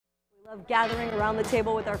Of gathering around the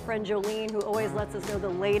table with our friend Jolene, who always lets us know the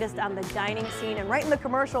latest on the dining scene. And right in the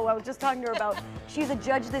commercial, I was just talking to her about, she's a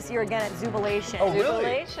judge this year again at Zubilation. Oh, really?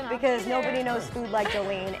 Zubilation, Because nobody knows food like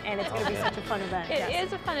Jolene, and it's going to be such a fun event. It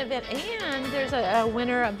is a fun event, and there's a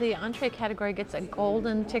winner of the entree category gets a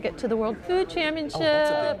golden ticket to the World Food Championship. Oh,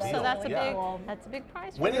 that's a big deal. So that's Yeah. that's a big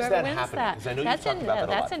prize for When is whoever that wins happening? that. 'Cause I know you've That's talked about that a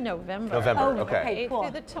that's lot. in November. November, Oh, okay. okay, cool.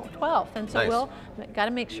 Through the 12th, and so Nice. we'll got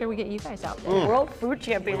to make sure we get you guys out there. World Food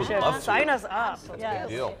Championship. love to. Sign us up. Big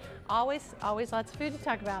deal. Always lots of food to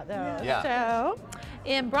talk about, though. Yeah. So,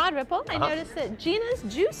 in Broad Ripple, I noticed that Gina's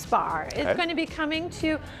Juice Bar is going to be coming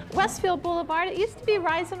to Westfield Boulevard. It used to be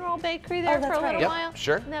Rise and Roll Bakery there for a little Yep, while.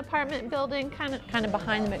 sure. In the apartment building, kind of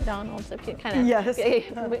behind the McDonald's, if you kind of Yes.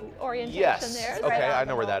 orientation Yes. there. Okay, I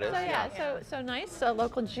know where that is. So yeah, so nice. A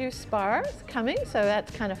local juice bar is coming, so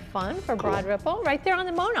that's kind of fun for Broad Ripple. Right there on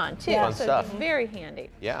the Monon too. Fun so stuff. very handy.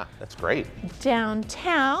 Yeah, that's great.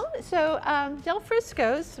 Downtown, so Del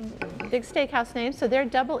Frisco's, big steakhouse name, so their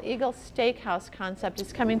Double Eagle Steakhouse concept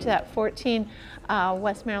is coming to that 14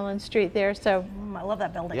 West Maryland Street there. So I love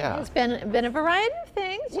that building. Yeah. it's been a variety of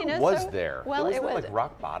things, you know. What was so, there? Well, was it there was like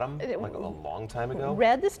rock bottom, like a long time ago?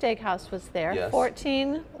 Red the Steakhouse was there. Yes.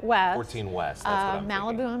 14 West. 14 West. That's what I'm Malibu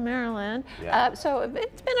thinking. and Maryland. Yeah. So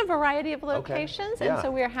it's been a variety of locations, Yeah. and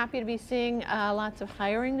so we're happy to be seeing lots of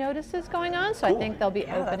hiring notices going on. So I Cool. think they'll be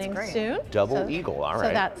that's opening great. soon. Double So- Eagle, all So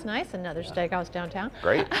right. that's nice. Another steakhouse downtown.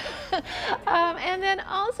 Great. And then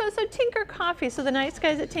also, so Tinker Coffee. So the nice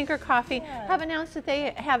guys at Tinker Coffee have announced that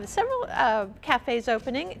they have several cafes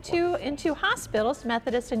opening, in two hospitals,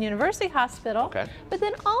 Methodist and University Hospital. Okay. But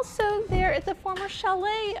then also they're at the former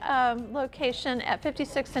Chalet location at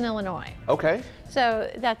 56th and Illinois. Okay. So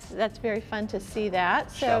that's very fun to see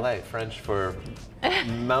that. So, Chalet, French for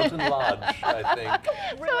mountain lodge, I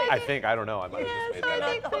think. Really? I don't know. I might have just So made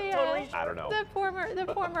I that up. think I don't know. the former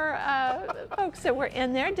folks that were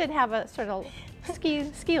in there did have a sort of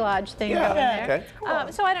ski lodge thing going there.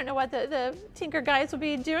 Okay. So I don't know what the Tinker guys will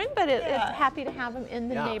be doing, but it's happy to have them in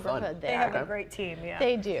the Yeah, fun. neighborhood They there. have a great team, yeah.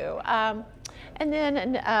 They do. And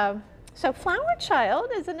then, so Flower Child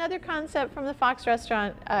is another concept from the Fox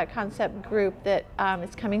Restaurant concept group that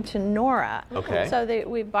is coming to Nora. Okay. So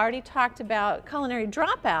we've already talked about Culinary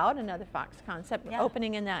Dropout, another Fox concept,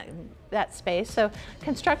 opening in that space. So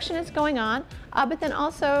construction is going on, but then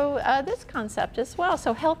also this concept as well.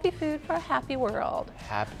 So healthy food for a happy world.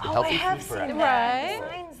 Healthy I have food for seen a- that. Right?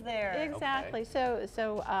 Signs there. Exactly.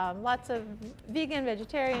 So lots of vegan,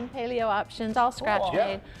 vegetarian, paleo options, all scratch Cool.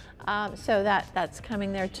 made. So that's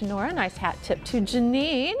coming there to Nora. Nice hat tip to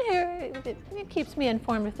Janine, who keeps me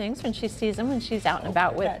informed of things when she sees them when she's out and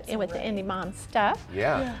about with the Indie Mom stuff.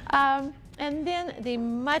 Yeah. And then the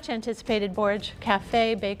much anticipated Borge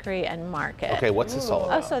Cafe, Bakery, and Market. Okay, what's this all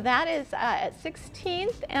about? Oh, so that is at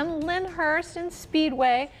 16th and Lyndhurst and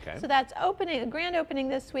Speedway. Okay. So that's opening, a grand opening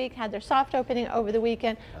this week, had their soft opening over the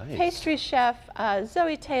weekend. Nice. Pastry chef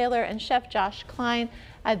Zoe Taylor and chef Josh Klein,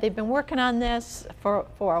 they've been working on this for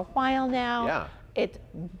a while now. Yeah. It's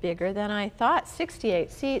bigger than I thought, 68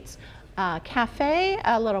 seats. Cafe,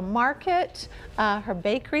 a little market, her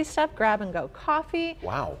bakery stuff, grab and go coffee.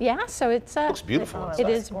 Wow. Yeah, so it's Looks beautiful. It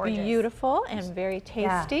is beautiful and very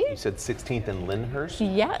tasty. You said 16th and Lyndhurst?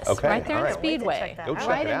 Yes, Okay, right there all in right. Speedway. Go check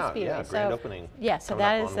right it in out. Speedway. Yeah, grand opening. Yeah, so coming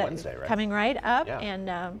that up is on Wednesday, right? coming right up, Yeah.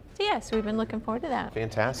 and so yeah, so we've been looking forward to that.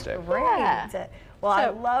 Fantastic. Great. Yeah. Well, I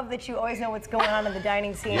So- love that you always know what's going on in the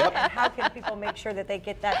dining scene. Yep. And how can people make sure that they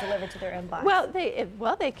get that delivered to their inbox? Well,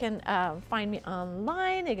 they can find me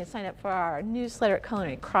online. They can sign up for our newsletter at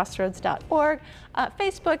culinarycrossroads.org,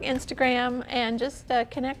 Facebook, Instagram, and just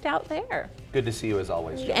connect out there. Good to see you as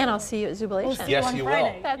always, Joe. And I'll see you at Zubilation. Yes, on you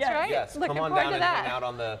Friday. will. That's right. Yes, Looking come on forward down to and that. hang out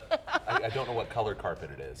on the, I don't know what color carpet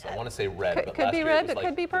it is. I want to say red, but Could last be year red, it was but like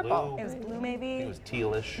could be purple. blue. It was blue, maybe? It was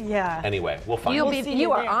tealish. Yeah. Anyway, we'll find You'll it. be, see you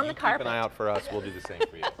you are there. on the Keep carpet. an eye out for us. We'll do the same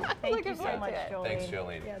for you. Thank Looking you so forward much, to it. Jolene. Thanks,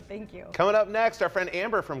 Jolene. Yeah, thank you. Coming up next, our friend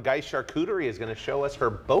Amber from Geist Charcuterie is going to show us her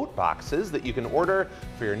boat boxes that you can order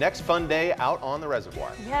for your next fun day out on the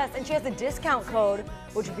reservoir. Yes, and she has a discount code,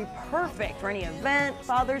 which would be perfect for any event,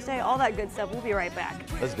 Father's Day, all that good stuff. We'll be right back.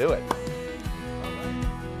 Let's do it.